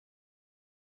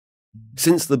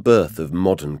Since the birth of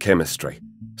modern chemistry,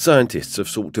 scientists have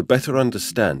sought to better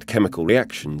understand chemical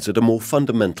reactions at a more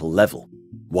fundamental level,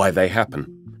 why they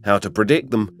happen, how to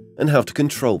predict them, and how to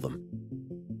control them.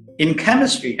 In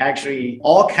chemistry, actually,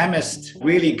 all chemists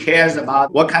really cares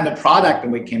about what kind of product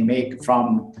we can make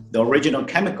from the original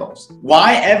chemicals.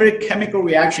 Why every chemical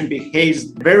reaction behaves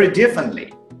very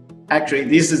differently. Actually,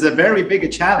 this is a very big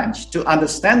challenge to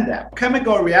understand that.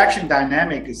 Chemical reaction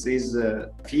dynamics is a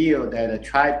field that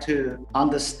tries to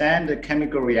understand the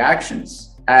chemical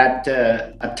reactions at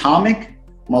atomic,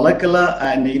 molecular,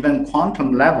 and even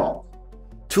quantum level.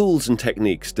 Tools and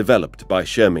techniques developed by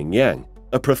Xueming Yang,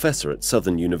 a professor at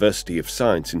Southern University of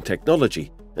Science and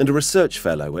Technology and a research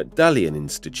fellow at Dalian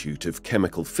Institute of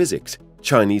Chemical Physics,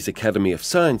 Chinese Academy of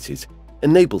Sciences,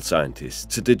 enable scientists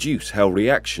to deduce how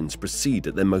reactions proceed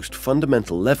at their most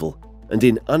fundamental level and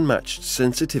in unmatched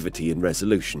sensitivity and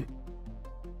resolution.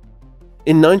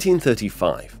 In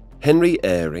 1935, Henry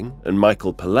Eyring and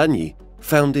Michael Polanyi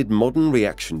founded modern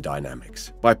reaction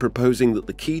dynamics by proposing that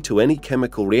the key to any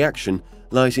chemical reaction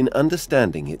lies in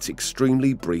understanding its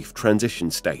extremely brief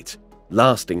transition state,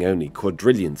 lasting only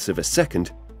quadrillionths of a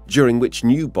second, during which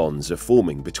new bonds are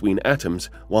forming between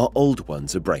atoms while old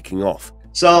ones are breaking off.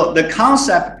 So the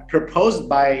concept proposed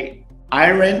by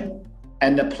Eyring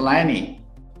and Polanyi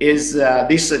is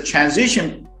this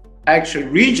transition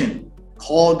region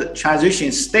called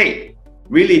transition state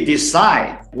really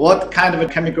decide what kind of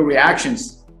chemical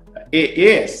reactions it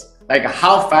is, like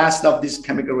how fast of this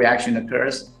chemical reaction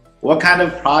occurs, what kind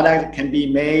of product can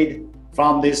be made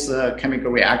from these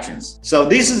chemical reactions. So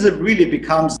this really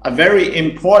becomes a very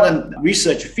important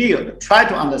research field, try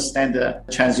to understand the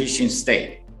transition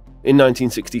state. In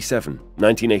 1967,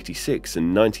 1986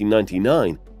 and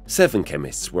 1999, 7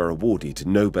 chemists were awarded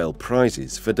Nobel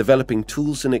Prizes for developing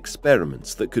tools and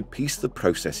experiments that could piece the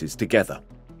processes together.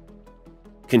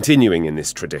 Continuing in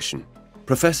this tradition,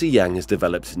 Professor Yang has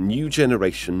developed new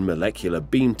generation molecular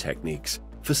beam techniques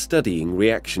for studying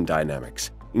reaction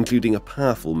dynamics, including a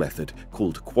powerful method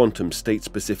called quantum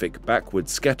state-specific backward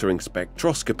scattering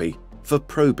spectroscopy for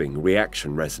probing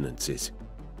reaction resonances.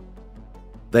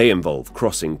 They involve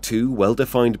crossing 2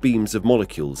 well-defined beams of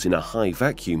molecules in a high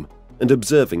vacuum and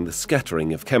observing the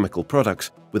scattering of chemical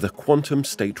products with a quantum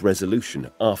state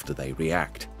resolution after they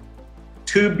react.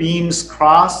 2 beams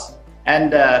cross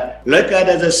and look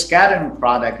at the scattering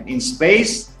product in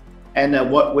space and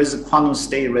with quantum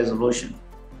state resolution.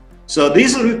 So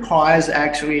this requires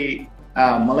actually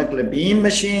molecular beam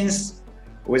machines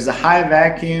with a high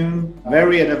vacuum,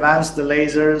 very advanced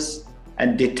lasers,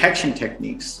 and detection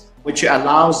techniques, which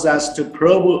allows us to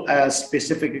probe a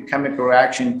specific chemical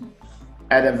reaction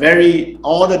at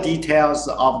all the details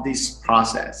of this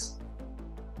process.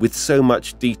 With so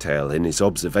much detail in his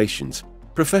observations,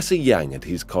 Professor Yang and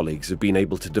his colleagues have been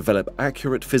able to develop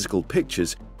accurate physical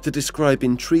pictures to describe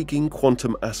intriguing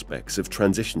quantum aspects of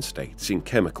transition states in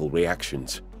chemical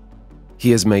reactions.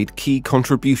 He has made key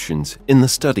contributions in the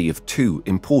study of 2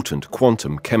 important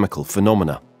quantum chemical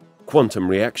phenomena: quantum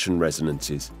reaction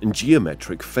resonances and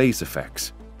geometric phase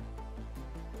effects.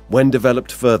 When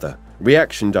developed further,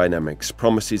 reaction dynamics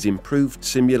promises improved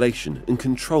simulation and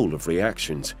control of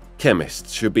reactions.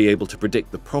 Chemists should be able to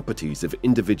predict the properties of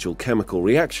individual chemical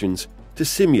reactions, to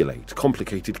simulate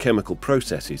complicated chemical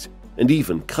processes, and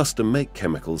even custom-make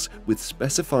chemicals with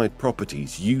specified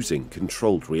properties using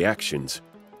controlled reactions.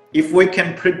 If we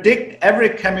can predict every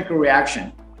chemical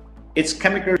reaction, its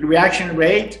chemical reaction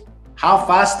rate, how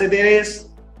fast it is,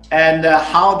 and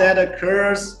how that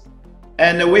occurs,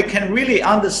 and we can really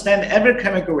understand every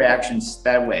chemical reactions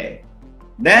that way,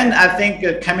 then I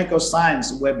think chemical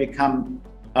science will become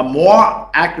a more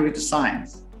accurate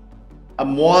science, a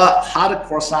more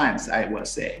hardcore science, I will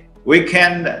say. We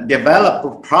can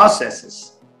develop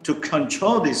processes to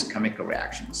control these chemical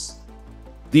reactions.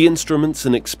 The instruments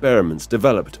and experiments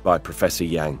developed by Professor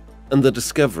Yang and the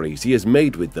discoveries he has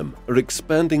made with them are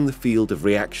expanding the field of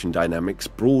reaction dynamics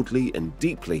broadly and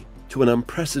deeply to an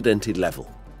unprecedented level.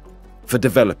 For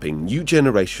developing new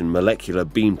generation molecular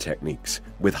beam techniques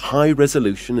with high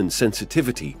resolution and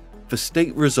sensitivity for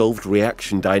state-resolved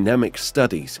reaction dynamic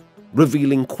studies,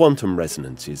 revealing quantum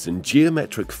resonances and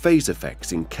geometric phase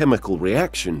effects in chemical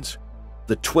reactions,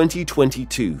 the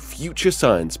 2022 Future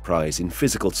Science Prize in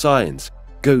Physical Science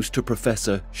goes to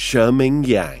Professor Xueming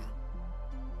Yang.